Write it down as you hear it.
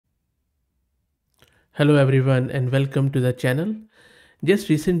Hello everyone and welcome to the channel. Just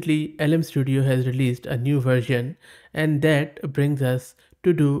recently LM Studio has released a new version and that brings us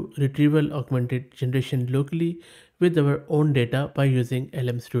to do retrieval augmented generation locally with our own data by using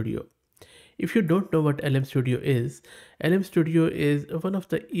LM Studio. If you don't know what LM Studio is, LM Studio is one of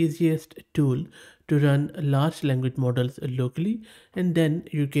the easiest tool to run large language models locally, and then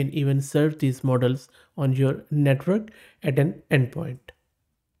you can even serve these models on your network at an endpoint.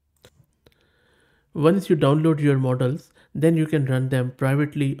 Once you download your models, then you can run them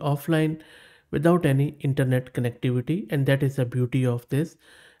privately offline without any internet connectivity, and that is the beauty of this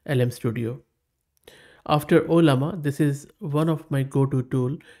LM Studio. After Olama, this is one of my go-to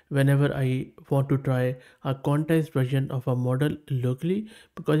tool whenever I want to try a quantized version of a model locally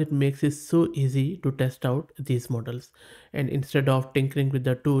because it makes it so easy to test out these models. And instead of tinkering with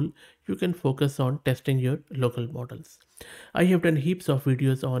the tool, you can focus on testing your local models. I have done heaps of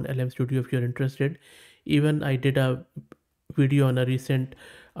videos on LM Studio if you're interested. Even I did a video on a recent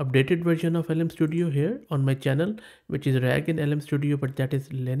updated version of LM Studio here on my channel, which is RAG in LM Studio, but that is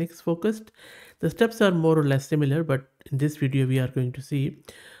Linux focused. The steps are more or less similar, but in this video we are going to see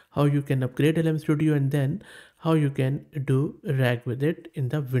how you can upgrade LM Studio and then how you can do RAG with it in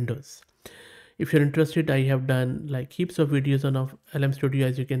the Windows. If you're interested, I have done like heaps of videos on of LM Studio.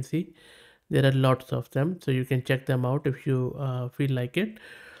 As you can see, there are lots of them, so you can check them out if you feel like it.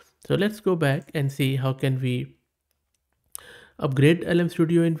 So let's go back and see how can we upgrade LM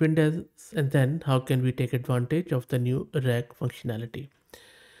Studio in Windows, and then how can we take advantage of the new RAG functionality.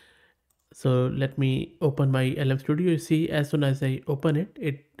 So let me open my LM Studio. You see, as soon as I open it,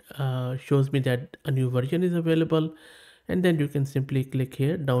 it shows me that a new version is available, and then you can simply click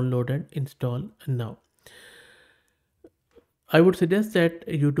here, download and install now. I would suggest that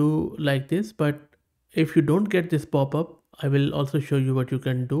you do like this, but if you don't get this pop-up, I will also show you what you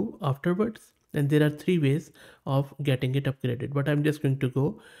can do afterwards. And there are three ways of getting it upgraded, but I'm just going to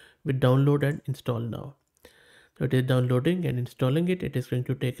go with download and install now. So it is downloading and installing it. It is going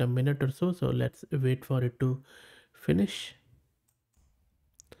to take a minute or so. So let's wait for it to finish.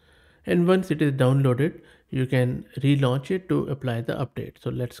 And once it is downloaded, you can relaunch it to apply the update. So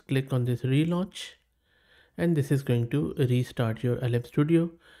let's click on this relaunch, and this is going to restart your LM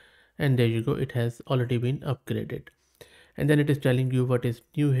Studio. And there you go, it has already been upgraded. And then it is telling you what is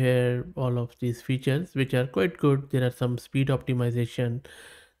new here, all of these features which are quite good. There are some speed optimization.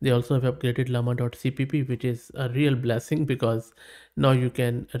 They also have upgraded llama.cpp, which is a real blessing because now you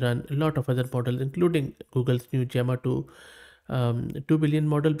can run a lot of other models, including Google's new Gemma 2 2 billion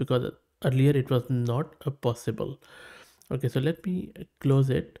model, because earlier it was not possible. Okay, so let me close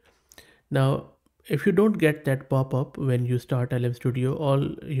it. Now if you don't get that pop-up when you start LM Studio, all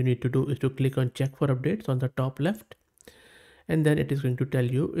you need to do is to click on check for updates on the top left, and then it is going to tell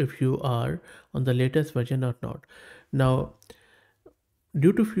you if you are on the latest version or not. Now,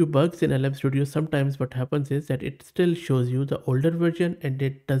 due to few bugs in LM Studio, sometimes what happens is that it still shows you the older version and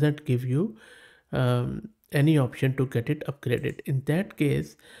it doesn't give you any option to get it upgraded. In that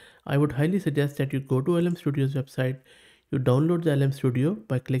case, I would highly suggest that you go to LM Studio's website, you download the LM Studio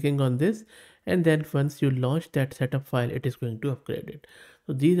by clicking on this, and then once you launch that setup file, it is going to upgrade it.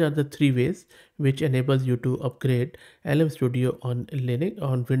 So these are the three ways which enables you to upgrade LM Studio on Linux,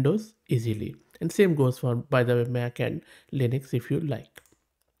 on Windows easily. And same goes for, by the way, Mac and Linux if you like.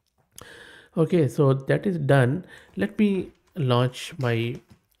 Okay, so that is done. Let me launch my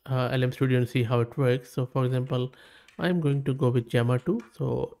LM Studio and see how it works. So for example, I'm going to go with Gemma 2.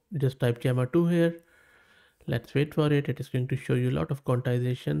 So just type Gemma 2 here. Let's wait for it. It is going to show you a lot of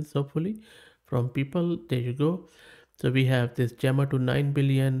quantizations, hopefully, from people. There you go. So we have this Gemma to 9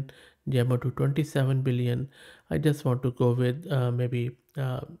 billion, Gemma to 27 billion. I just want to go with maybe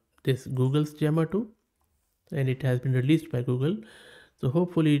this Google's Gemma 2, and it has been released by Google. So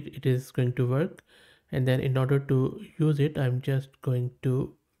hopefully it is going to work. And then in order to use it, I'm just going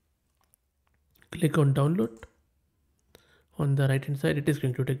to click on download on the right hand side. It is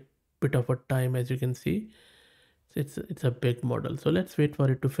going to take a bit of a time, as you can see. It's a big model, so let's wait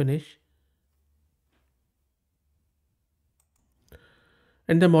for it to finish.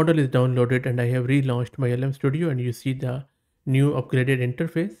 And the model is downloaded, and I have relaunched my LM Studio, and you see the new upgraded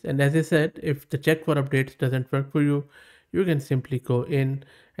interface. And as I said, if the check for updates doesn't work for you, you can simply go in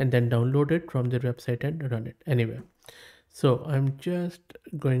and then download it from their website and run it anyway. So I'm just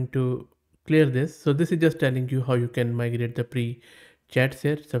going to clear this. So this is just telling you how you can migrate the pre-chats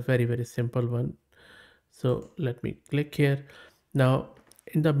here. It's a very simple one. So let me click here. Now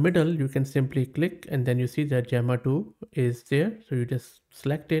in the middle, you can simply click and then you see that Gemma 2 is there. So you just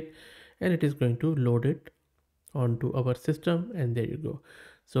select it and it is going to load it onto our system, and there you go.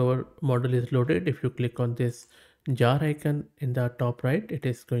 So our model is loaded. If you click on this jar icon in the top right, it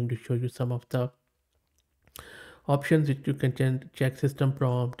is going to show you some of the options which you can check system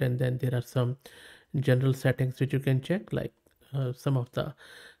prompt, and then there are some general settings which you can check, like some of the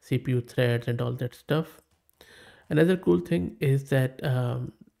CPU threads and all that stuff. Another cool thing is that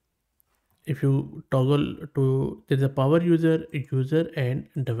if you toggle to, there's a power user and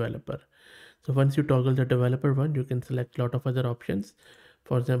developer. So once you toggle the developer one, you can select a lot of other options.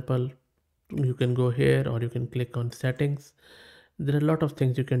 For example, you can go here or you can click on settings. There are a lot of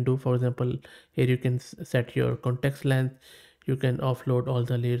things you can do. For example, here you can set your context length. You can offload all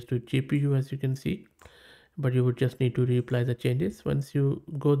the layers to GPU, as you can see, but you would just need to reapply the changes once you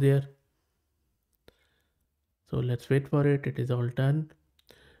go there. So let's wait for it. It is all done.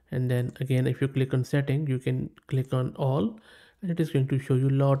 And then again, if you click on setting, you can click on all, and it is going to show you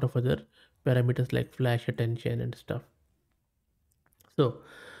a lot of other parameters like flash attention and stuff. So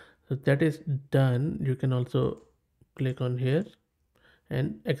that is done. You can also click on here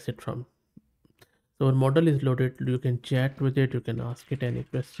and exit from. So our model is loaded. You can chat with it. You can ask it any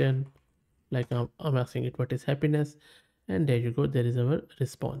question, like I'm asking it what is happiness, and there you go. There is our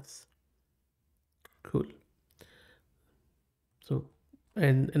response. Cool. So,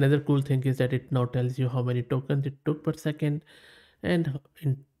 and another cool thing is that it now tells you how many tokens it took per second, and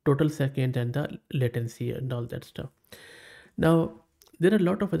in total second, and the latency and all that stuff. Now there are a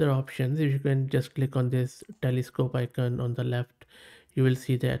lot of other options. If you can just click on this telescope icon on the left, you will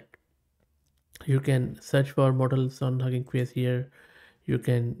see that you can search for models on Hugging Face here. You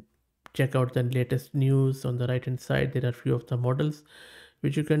can check out the latest news. On the right hand side, there are few of the models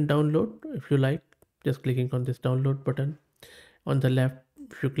which you can download if you like, just clicking on this download button. On the left,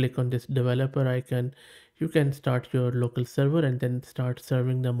 if you click on this developer icon, you can start your local server and then start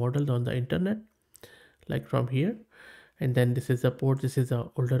serving the models on the internet, like from here. And then this is a port. This is a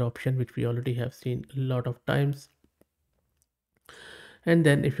older option which we already have seen a lot of times. And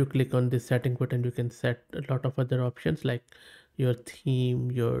then if you click on this setting button, you can set a lot of other options like your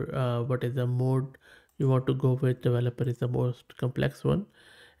theme, your what is the mode you want to go with. Developer is the most complex one,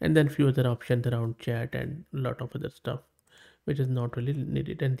 and then few other options around chat and a lot of other stuff which is not really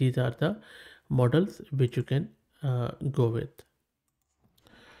needed. And these are the models which you can go with.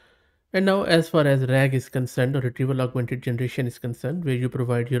 And now, as far as RAG is concerned, or retrieval augmented generation is concerned, where you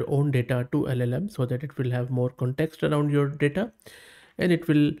provide your own data to LLM so that it will have more context around your data, and it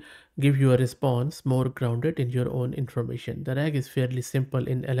will give you a response more grounded in your own information. The RAG is fairly simple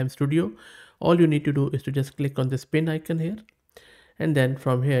in LM Studio. All you need to do is to just click on this pin icon here, and then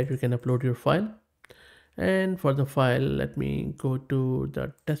from here you can upload your file. And for the file, let me go to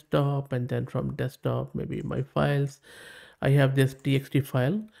the desktop, and then from desktop, maybe my files. I have this txt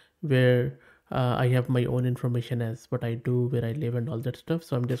file where I have my own information as what I do, where I live and all that stuff.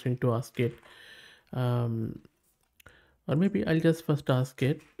 So I'm just going to ask it, or maybe I'll just first ask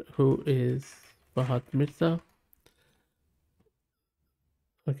it, who is Fahad Mirza?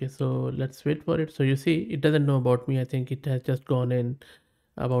 Okay, so let's wait for it. So you see, it doesn't know about me. I think it has just gone in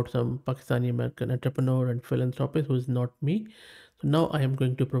about some Pakistani American entrepreneur and philanthropist who is not me. So now I am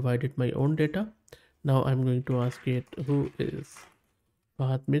going to provide it my own data. Now I'm going to ask it, who is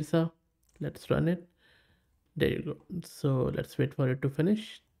Fahad Mirza? Let's run it. There you go. So let's wait for it to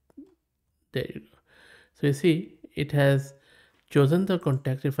finish. There you go. So you see, it has chosen the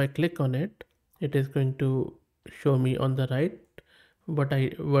context. If I click on it, it is going to show me on the right what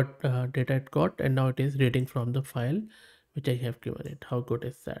data it got, and now it is reading from the file which I have given it. How good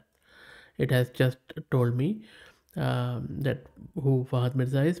is that? It has just told me that who Fahad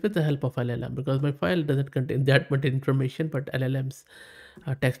Mirza is with the help of LLM, because my file doesn't contain that much information, but LLM's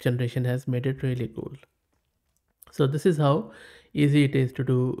text generation has made it really cool. So this is how easy it is to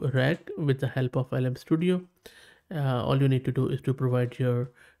do RAG with the help of LM Studio. All you need to do is to provide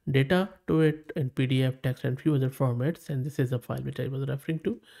your data to it in PDF, text, and few other formats. And this is the file which I was referring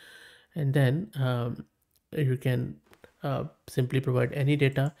to. And then you can simply provide any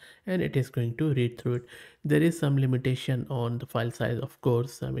data, and it is going to read through it. There is some limitation on the file size, of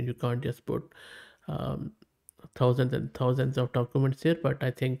course. I mean, you can't just put thousands and thousands of documents here, but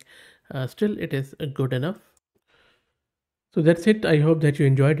I think still it is good enough. So that's it. I hope that you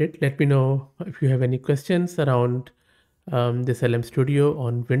enjoyed it. Let me know if you have any questions around this LM Studio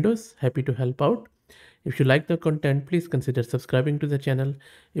on Windows. Happy to help out. If you like the content, please consider subscribing to the channel.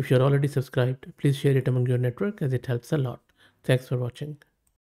 If you're already subscribed, please share it among your network as it helps a lot. Thanks for watching.